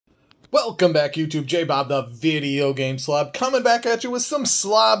Welcome back, YouTube. J-Bob, the video game slob, coming back at you with some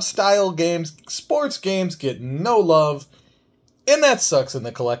slob-style games. Sports games get no love, and that sucks in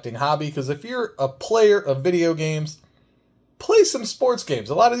the collecting hobby, because if you're a player of video games, play some sports games.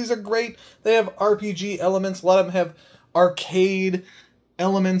 A lot of these are great. They have RPG elements. A lot of them have arcade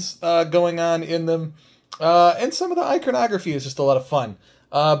elements going on in them. And some of the iconography is just a lot of fun.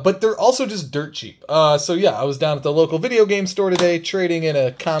 But they're also just dirt cheap. So yeah, I was down at the local video game store today, trading in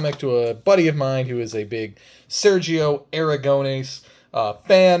a comic to a buddy of mine who is a big Sergio Aragones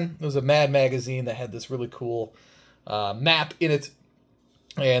fan. It was a Mad magazine that had this really cool map in it.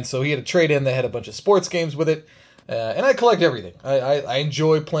 And so he had a trade-in that had a bunch of sports games with it. And I collect everything. I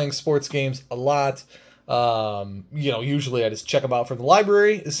enjoy playing sports games a lot. You know, usually I just check them out from the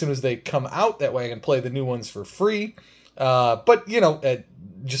library as soon as they come out. That way I can play the new ones for free. But, you know,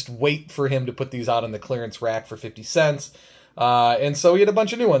 just wait for him to put these out on the clearance rack for 50 cents. And so he had a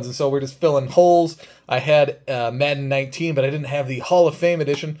bunch of new ones, and so we're just filling holes. I had Madden 19, but I didn't have the Hall of Fame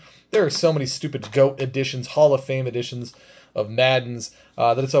edition. There are so many stupid GOAT editions, Hall of Fame editions of Maddens,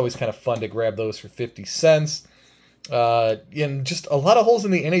 that it's always kind of fun to grab those for 50 cents. And just a lot of holes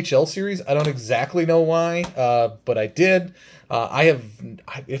in the NHL series. I don't exactly know why, but I did.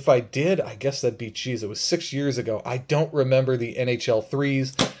 If I did, I guess that'd be, geez, it was 6 years ago. I don't remember the NHL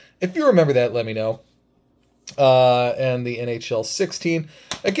 3s. If you remember that, let me know. And the NHL 16.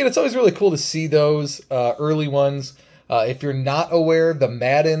 Again, it's always really cool to see those early ones. If you're not aware, the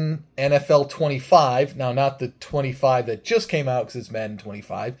Madden NFL 25, now not the 25 that just came out because it's Madden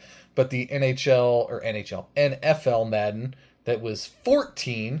 25, but the NFL Madden that was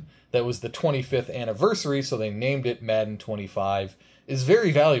 14, that was the 25th anniversary, so they named it Madden 25, is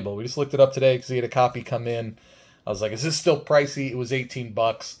very valuable. We just looked it up today because we had a copy come in. I was like, is this still pricey? It was 18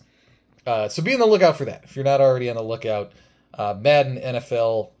 bucks. So be on the lookout for that. If you're not already on the lookout, Madden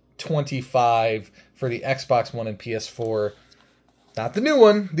NFL 25 for the Xbox One and PS4. Not the new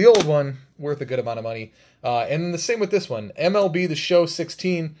one, the old one, worth a good amount of money. And the same with this one. MLB The Show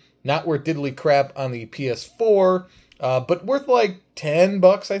 16, not worth diddly crap on the PS4, but worth like 10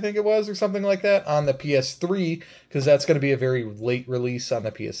 bucks, I think it was, or something like that, on the PS3, because that's going to be a very late release on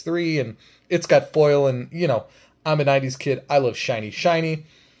the PS3, and it's got foil, and, you know, I'm a 90s kid. I love shiny, shiny.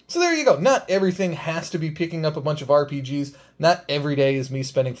 So there you go. Not everything has to be picking up a bunch of RPGs. Not every day is me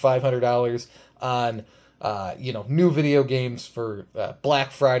spending $500 on, you know, new video games for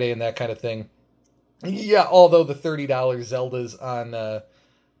Black Friday and that kind of thing. Yeah, although the $30 Zeldas on,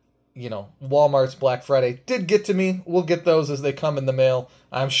 you know, Walmart's Black Friday did get to me. We'll get those as they come in the mail.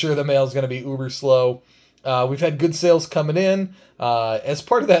 I'm sure the mail's going to be uber slow. We've had good sales coming in. As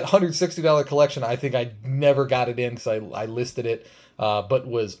part of that $160 collection, I think I never got it in because I listed it, but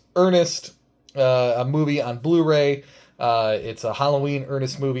was Ernest, a movie on Blu-ray. It's a Halloween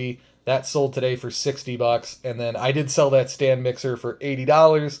Ernest movie. That sold today for 60 bucks. And then I did sell that stand mixer for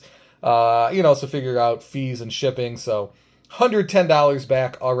 $80. You know, so figure out fees and shipping. So $110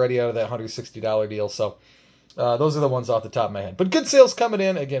 back already out of that $160 deal. So those are the ones off the top of my head. But good sales coming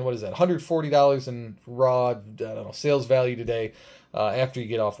in. Again, what is that? $140 in raw, I don't know, sales value today after you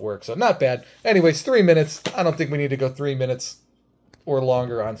get off work. So not bad. Anyways, 3 minutes. I don't think we need to go 3 minutes or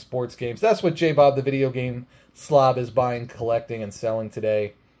longer on sports games. That's what J-Bob, the video game slob, is buying, collecting, and selling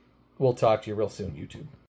today. We'll talk to you real soon, YouTube.